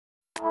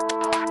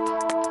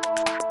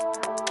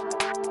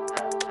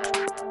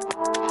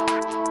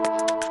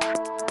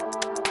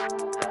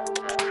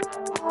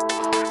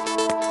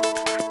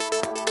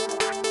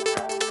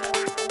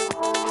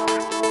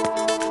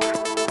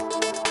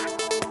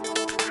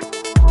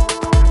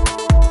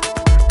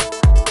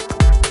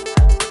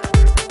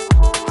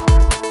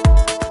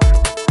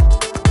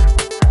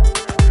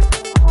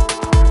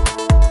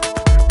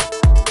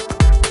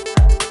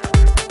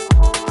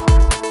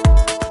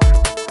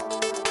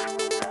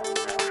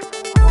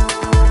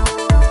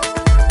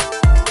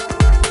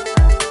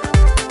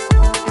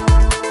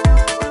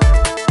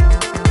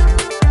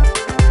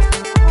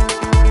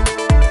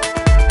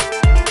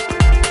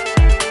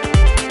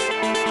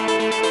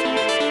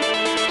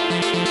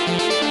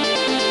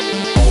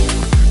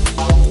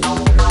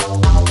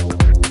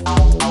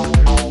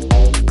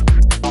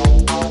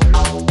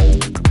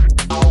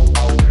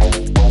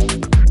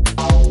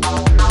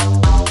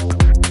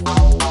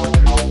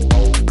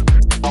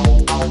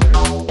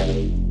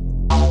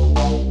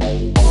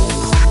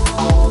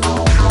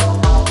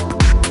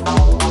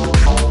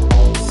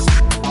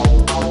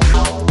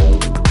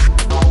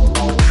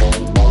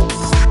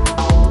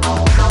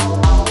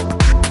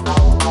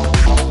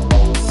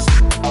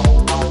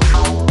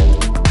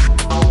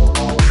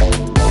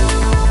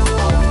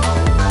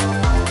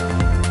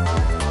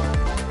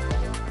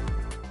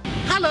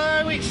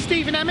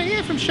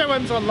From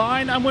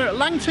Showhomesonline, and we're at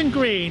Langton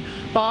Green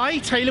by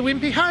Taylor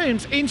Wimpey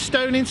Homes in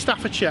Stone in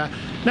Staffordshire.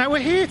 Now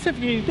we're here to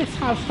view this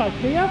house type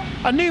here,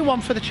 a new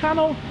one for the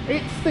channel.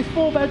 It's the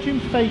 4-bedroom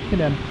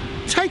Fakenham.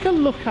 Take a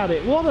look at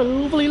it. What a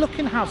lovely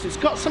looking house. It's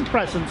got some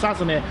presence,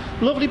 hasn't it?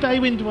 Lovely bay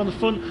window on the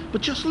front, but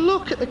just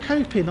look at the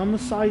coping on the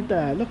side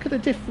there. Look at the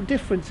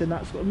difference in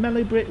that sort of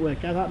mellow brickwork,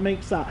 how that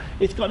makes that.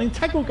 It's got an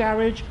integral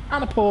garage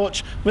and a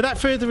porch. Without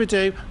further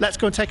ado, let's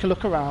go and take a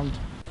look around.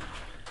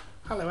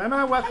 Hello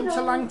Emma, welcome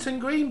to Langton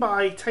Green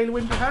by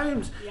Taylor Wimpey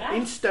Homes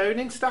in Stone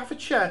in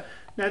Staffordshire.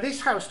 Now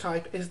this house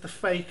type is the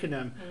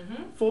Fakenham.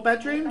 4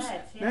 bedrooms.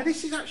 Now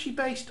this is actually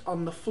based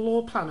on the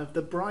floor plan of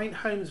the Bryant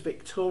Homes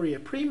Victoria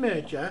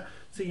pre-merger,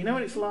 so you know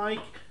what it's like.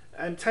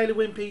 Taylor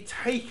Wimpey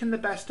taking the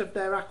best of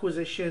their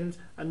acquisitions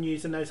and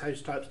using those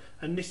house types,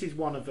 and this is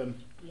one of them.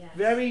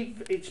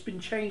 It's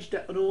been changed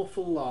an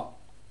awful lot.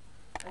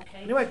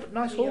 Anyway, but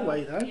nice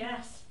hallway though.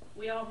 Yes,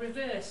 we are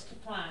reversed to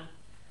plan.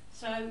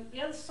 So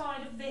the other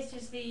side of this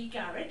is the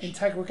garage.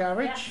 Integral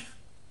garage. Yes.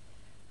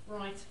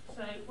 Right,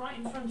 so right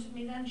in front of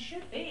me then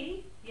should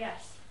be,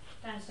 yes,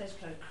 downstairs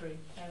cloakroom.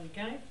 There we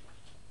go.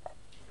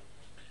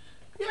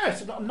 Yeah,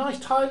 it's got a nice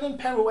tiling,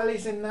 pair of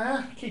wellies in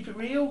there, keep it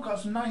real,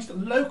 got some nice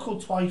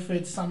local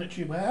Twyford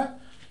sanitary ware.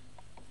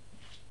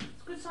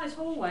 It's a good sized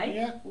hallway.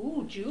 Yeah.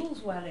 Ooh,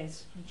 jewels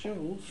wellies.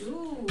 Jewels.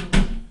 Ooh.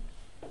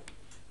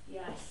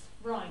 Yes,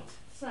 right,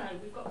 so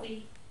we've got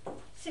the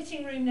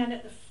sitting room then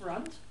at the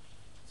front.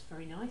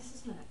 Very nice,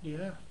 isn't it?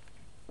 Yeah.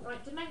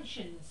 Right,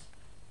 dimensions.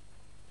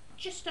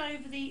 Just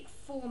over the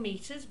 4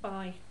 metres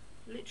by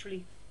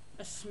literally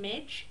a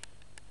smidge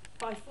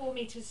by 4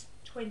 metres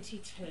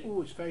 22.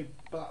 Oh, it's very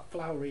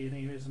flowery in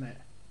here, isn't it?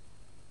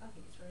 I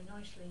think it's very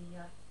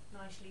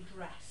nicely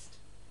dressed.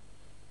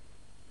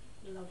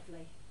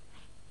 Lovely.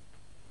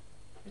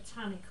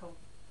 Botanical.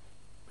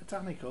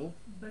 Botanical?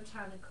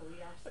 Botanical,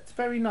 yes. It's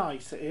very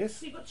nice, it is.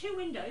 So you've got 2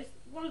 windows.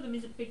 One of them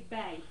is a big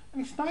bay.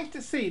 And it's nice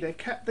to see they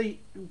kept the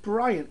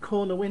Bryant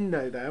corner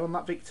window there on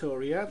that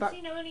Victoria. So,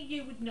 you know, only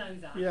you would know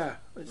that. Yeah,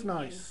 it's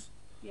nice.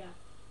 You? Yeah.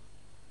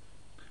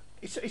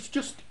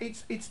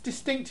 It's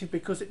distinctive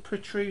because it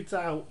protrudes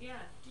out. Yeah.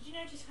 Did you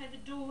notice how the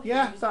door?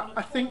 Yeah, is on a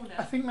I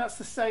think that's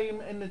the same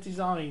in the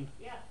design.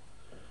 Yeah.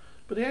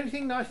 But the only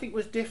thing that I think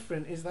was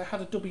different is they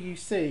had a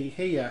WC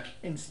here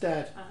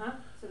instead.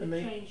 So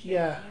they changed it.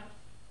 Yeah.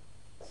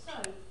 So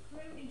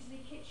through into the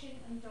kitchen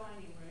and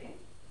dining room.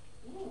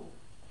 Ooh.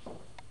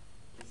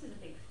 This is a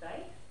big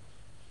space.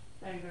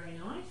 Very, very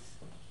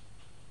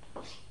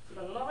nice. We've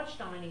got a large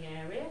dining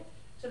area.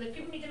 So they've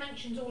given me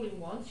dimensions all in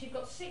one. So you've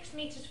got 6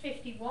 metres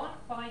 51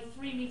 by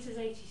 3 metres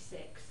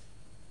 86.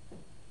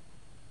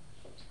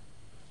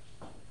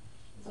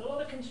 There's a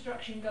lot of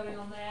construction going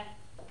on there.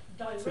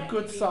 It's a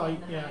good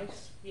site, yeah.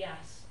 House.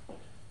 Yes.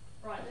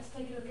 Right, let's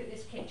take a look at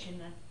this kitchen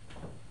then.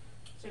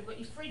 So we've got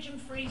your fridge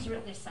and freezer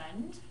at this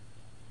end.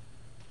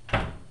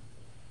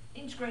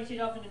 Integrated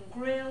oven and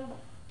grill.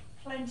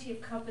 Plenty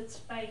of cupboard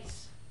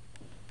space.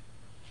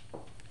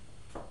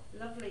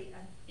 Lovely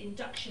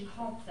induction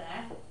hob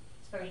there.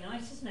 It's very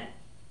nice, isn't it?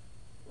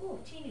 Oh,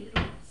 teeny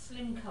little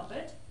slim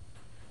cupboard.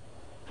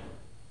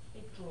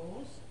 Big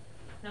drawers.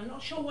 Now I'm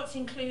not sure what's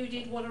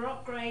included, what are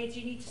upgrades.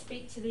 You need to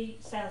speak to the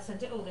sales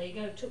centre. Oh, there you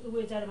go, took the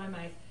words out of my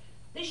mouth.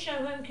 This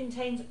show home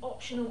contains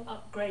optional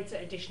upgrades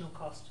at additional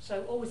cost,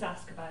 so always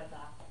ask about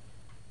that.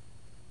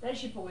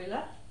 There's your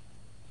boiler.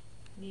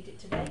 Need it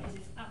today because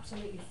it's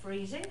absolutely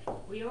freezing.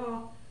 We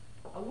are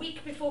a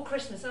week before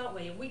Christmas, aren't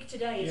we? A week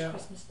today is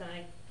Christmas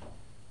Day.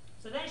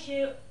 So there's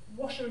your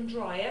washer and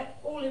dryer,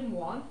 all in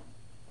one,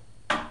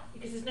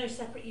 because there's no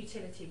separate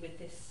utility with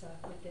this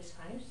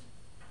house.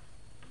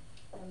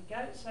 There we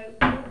go. So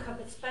more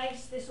cupboard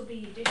space. This will be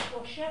your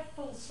dishwasher,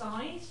 full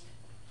size.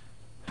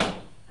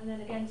 And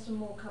then again some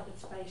more cupboard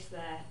space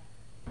there.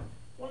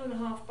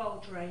 1.5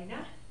 bowl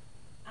drainer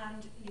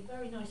and a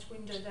very nice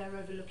window there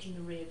overlooking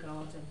the rear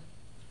garden.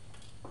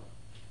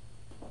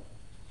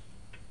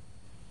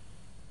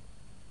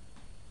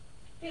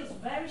 Feels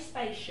very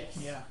spacious.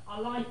 Yeah. I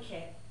like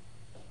it.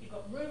 You've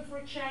got room for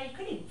a chair. You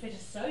could even fit a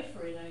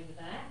sofa in over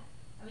there.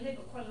 I mean, they've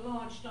got quite a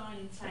large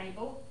dining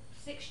table,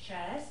 6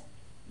 chairs.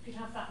 You could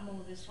have that more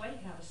this way. You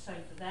could have a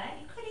sofa there.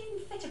 You could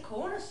even fit a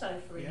corner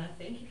sofa in, I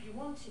think, if you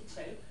wanted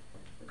to.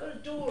 We've got a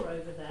door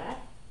over there.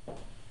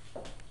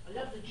 I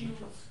love the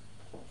jewels.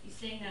 You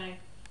see now,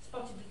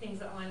 spotted the things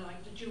that I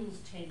like, the jewels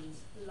tins.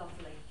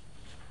 Lovely.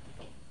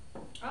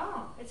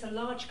 Ah, it's a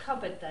large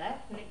cupboard there,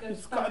 and it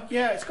goes back.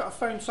 It's got a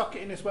phone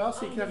socket in as well,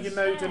 so you can have your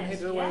modem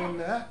hidden away in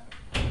there.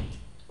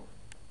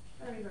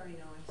 Very, very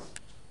nice.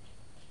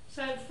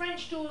 So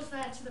French doors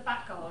there to the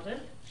back garden,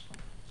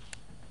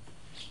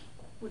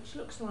 which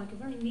looks like a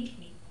very neat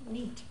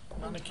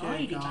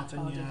Manicured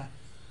garden, yeah.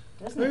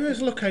 Doesn't We it?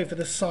 always look over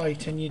the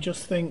site and you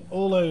just think,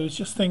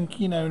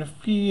 you know, in a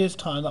few years'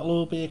 time that'll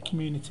all be a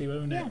community,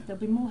 won't it? Yeah, there'll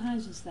be more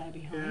houses there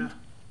behind.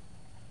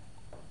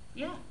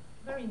 Yeah,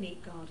 very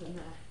neat garden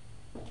there.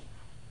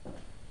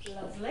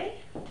 Lovely.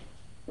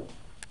 Okay.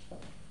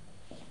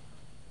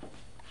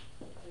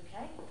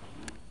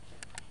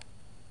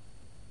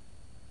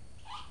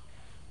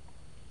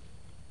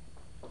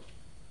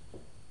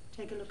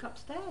 Take a look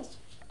upstairs.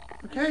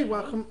 Okay,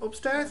 welcome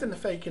upstairs in the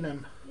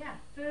Fakenham. Yeah,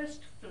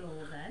 first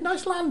floor then.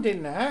 Nice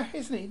landing there,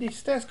 isn't it? These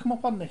stairs come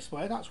up on this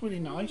way, that's really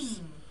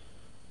nice.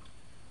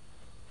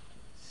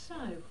 So,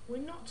 we're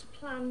not to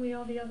plan, we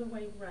are the other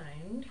way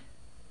round.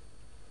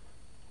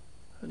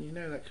 And you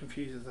know that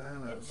confuses the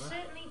hell out It of that.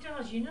 certainly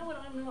does, you know what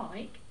I'm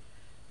like.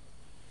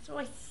 So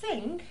I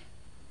think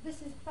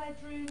this is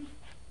bedroom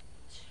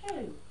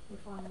 2,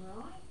 if I'm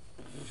right.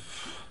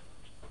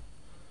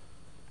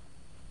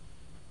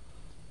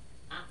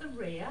 At the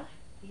rear,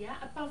 yeah,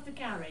 above the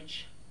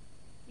garage.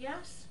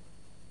 Yes?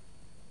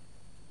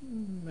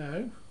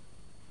 No.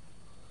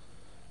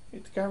 The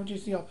garage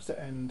is the opposite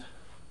end.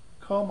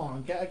 Come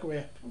on, get a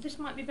grip. Well, this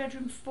might be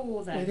bedroom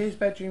 4 then. It is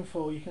bedroom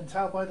 4, you can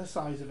tell by the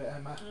size of it,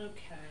 Emma.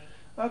 Okay.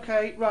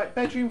 Okay, right,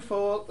 bedroom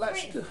 4,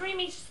 let's... 3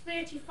 metres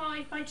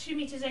 35 by 2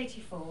 metres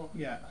 84.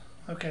 Yeah,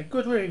 okay,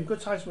 good room,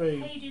 good size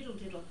room. Hey diddle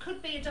diddle.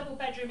 Could be a double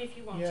bedroom if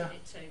you wanted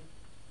it to.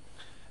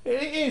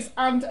 It is,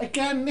 and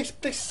again, this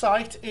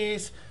site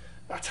is...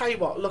 I tell you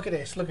what, look at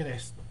this, look at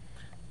this.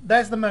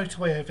 There's the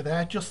motorway over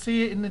there, just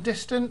see it in the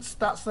distance,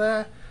 that's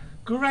there.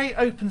 Great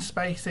open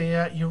space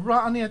here, you're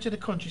right on the edge of the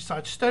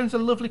countryside. Stone's a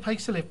lovely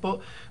place to live,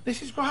 but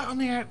this is right on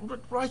the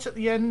right at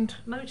the end,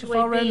 Motorway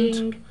far being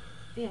end.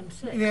 the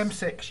M6. The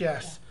M6,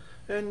 yes.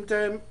 Yeah.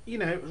 And, you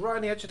know, right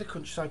on the edge of the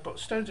countryside, but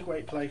Stone's a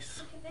great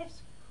place. Look at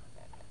this.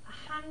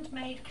 A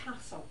handmade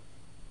castle.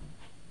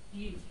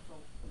 Beautiful.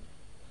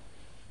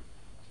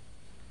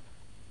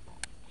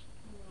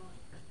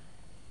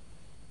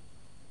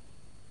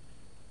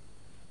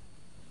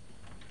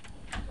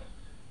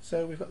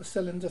 So we've got the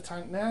cylinder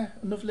tank there,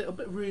 another little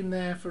bit of room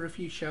there for a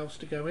few shelves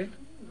to go in.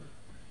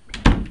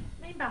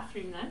 Main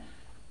bathroom then.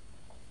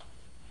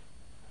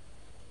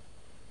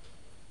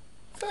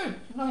 So,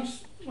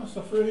 nice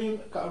enough room,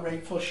 got a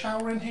rainfall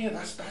shower in here,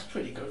 that's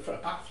pretty good for a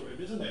bathroom,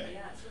 isn't it?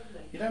 Yeah, it's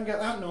lovely. You don't get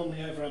that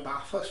normally over a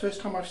bath, that's the first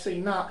time I've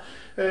seen that.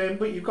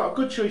 But you've got a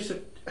good choice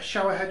of a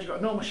shower head, you've got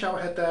a normal shower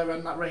head there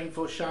and that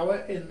rainfall shower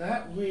in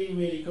there, really,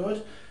 really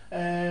good.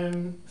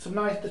 Some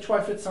nice, the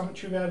Twyford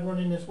Sanctuary bed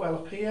running as well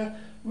up here.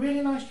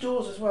 Really nice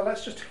doors as well,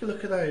 let's just take a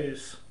look at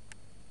those.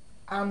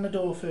 And the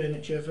door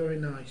furniture, very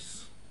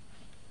nice.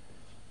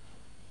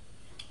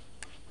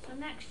 So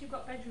next you've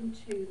got bedroom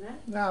 2 then.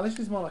 Now this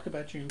is more like a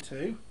bedroom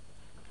 2.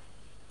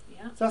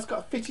 Yeah. So that's got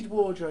a fitted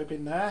wardrobe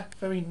in there,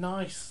 very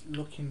nice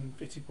looking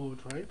fitted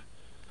wardrobe.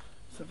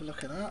 Let's have a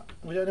look at that.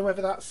 We don't know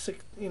whether that's,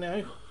 you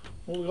know,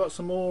 or we've got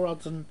some more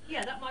odds and...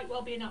 Yeah, that might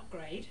well be an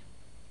upgrade.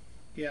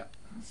 Yeah.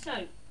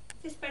 So,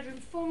 this bedroom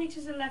 4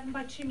 metres 11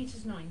 by 2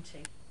 metres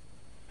 90.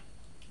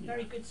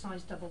 Very good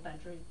sized double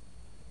bedroom.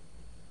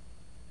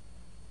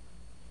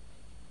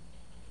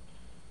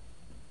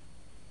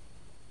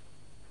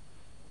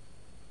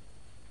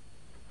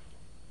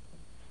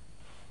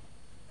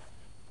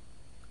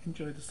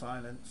 Enjoy the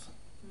silence.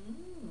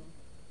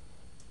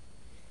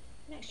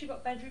 Next you've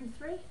got bedroom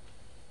 3.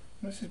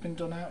 This has been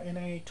done out in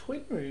a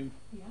twin room.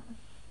 Yeah.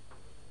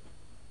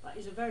 That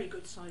is a very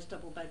good sized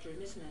double bedroom,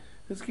 isn't it?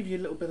 Let's give you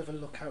a little bit of a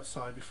look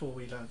outside before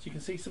we land. You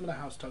can see some of the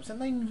housetops, and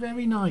they're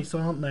very nice,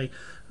 aren't they?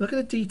 Look at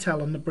the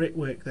detail on the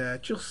brickwork there.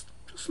 Just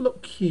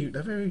look cute.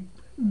 They're very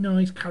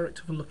nice,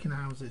 characterful looking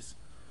houses.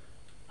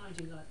 I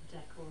do like the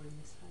decor in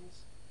this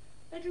house.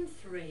 Bedroom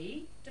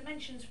 3,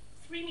 dimensions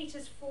 3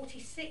 metres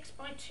 46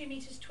 by 2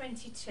 metres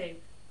 22.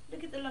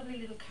 Look at the lovely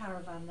little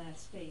caravan there,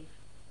 Steve.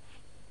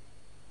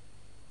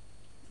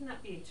 Isn't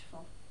that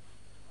beautiful?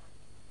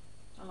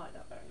 I like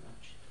that very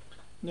much.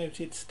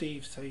 Noted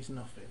Steve says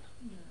nothing.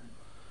 No.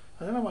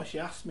 I don't know why she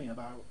asked me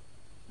about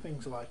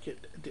things like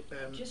it,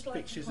 Just like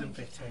fixtures and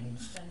to point it out at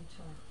fittings. the same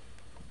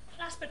time.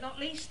 Last but not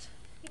least,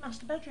 your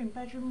master bedroom,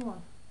 bedroom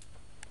 1.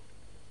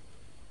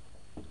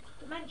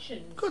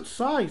 mentioned. Good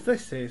size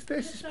this is.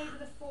 Just over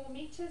the 4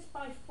 metres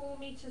by 4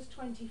 metres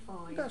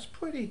 25. That's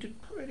pretty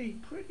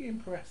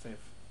impressive.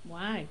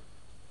 Wow.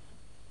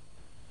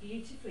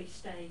 Beautifully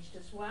staged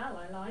as well,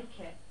 I like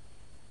it.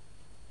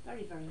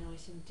 Very, very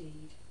nice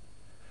indeed.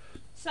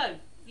 So,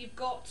 you've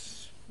got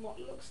what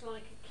looks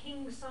like a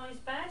king size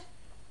bed.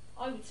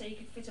 I would say you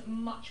could fit a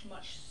much,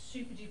 much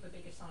super duper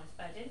bigger size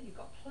bed in. You've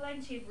got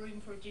plenty of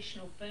room for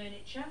additional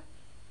furniture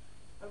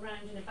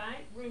around and about.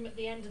 Room at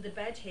the end of the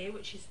bed here,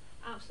 which is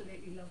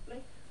absolutely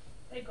lovely.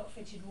 They've got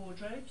fitted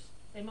wardrobes.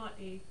 They might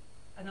be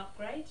an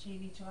upgrade, so you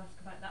need to ask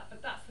about that,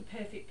 but that's the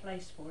perfect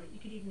place for it. You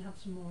could even have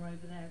some more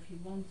over there if you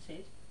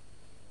wanted.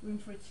 Room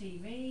for a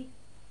TV,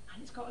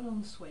 and it's got an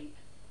ensuite.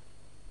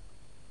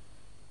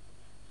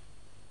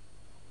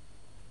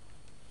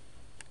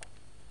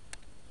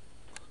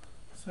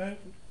 So,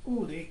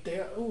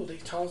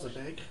 these tiles are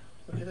big.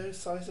 Look at those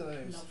size of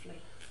those.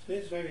 Lovely. It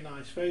is very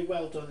nice, very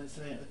well done,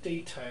 isn't it? The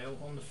detail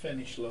on the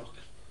finish look.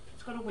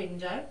 It's got a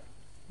window.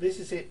 This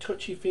is it,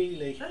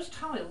 touchy-feely. Those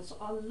tiles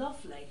are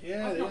lovely.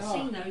 Yeah, I've they not are.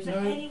 seen those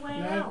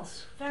anywhere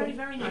else. Very,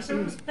 very nice. They're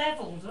almost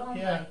beveled, aren't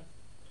they?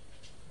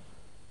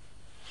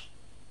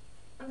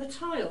 And the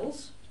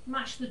tiles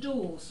match the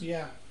doors.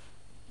 Yeah.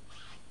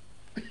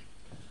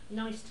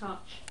 Nice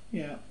touch.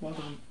 Yeah, well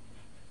done.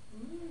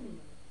 Mm.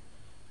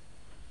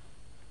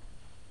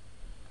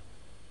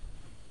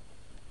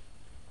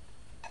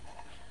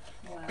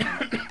 Wow,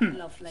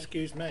 lovely.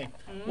 Excuse me.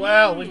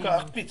 Well, we've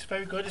got. It's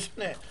very good,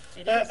 isn't it?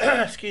 It is.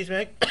 Excuse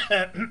me.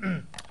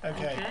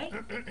 Okay.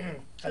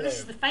 So this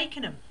is the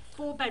Fakenham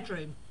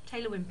 4-bedroom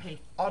Taylor Wimpey.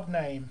 Odd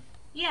name.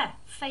 Yeah,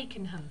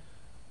 Fakenham.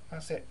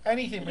 That's it.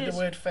 Anything It with is. the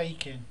word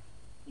faking.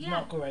 It's Yeah.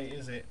 not great,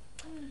 is it?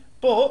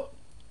 But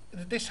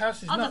this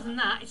house is Other not. than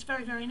that, it's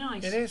very, very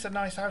nice. It is a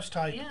nice house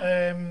type.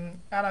 Yeah. And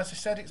as I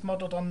said, it's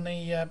modelled on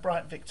the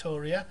Bright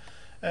Victoria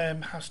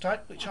house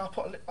type, which I'll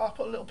put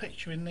a little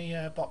picture in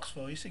the box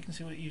for you so you can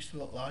see what it used to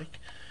look like.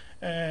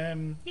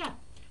 Yeah.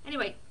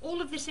 Anyway,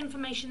 all of this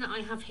information that I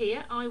have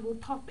here, I will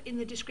pop in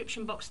the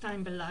description box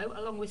down below,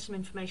 along with some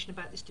information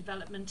about this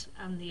development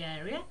and the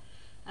area.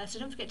 So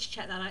don't forget to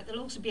check that out.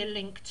 There'll also be a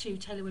link to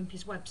Taylor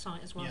Wimpey's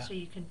website as well, Yeah. so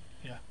you can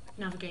Yeah.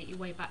 navigate your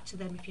way back to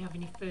them if you have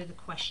any further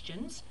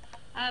questions.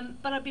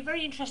 But I'd be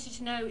very interested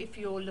to know if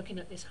you're looking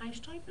at this house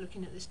type,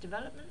 looking at this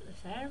development,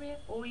 this area,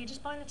 or you're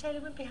just buying a Taylor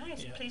Wimpey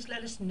house. Yeah. Please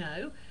let us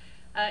know.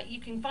 You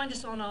can find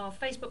us on our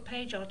Facebook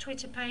page, our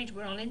Twitter page,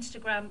 we're on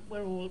Instagram,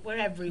 we're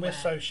everywhere. We're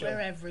social. We're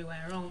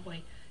everywhere, aren't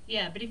we?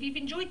 Yeah, but if you've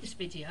enjoyed this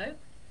video,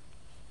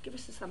 give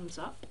us a thumbs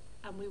up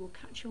and we will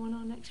catch you on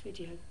our next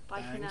video.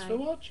 Bye for now. Thanks for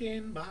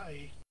watching.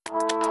 Bye.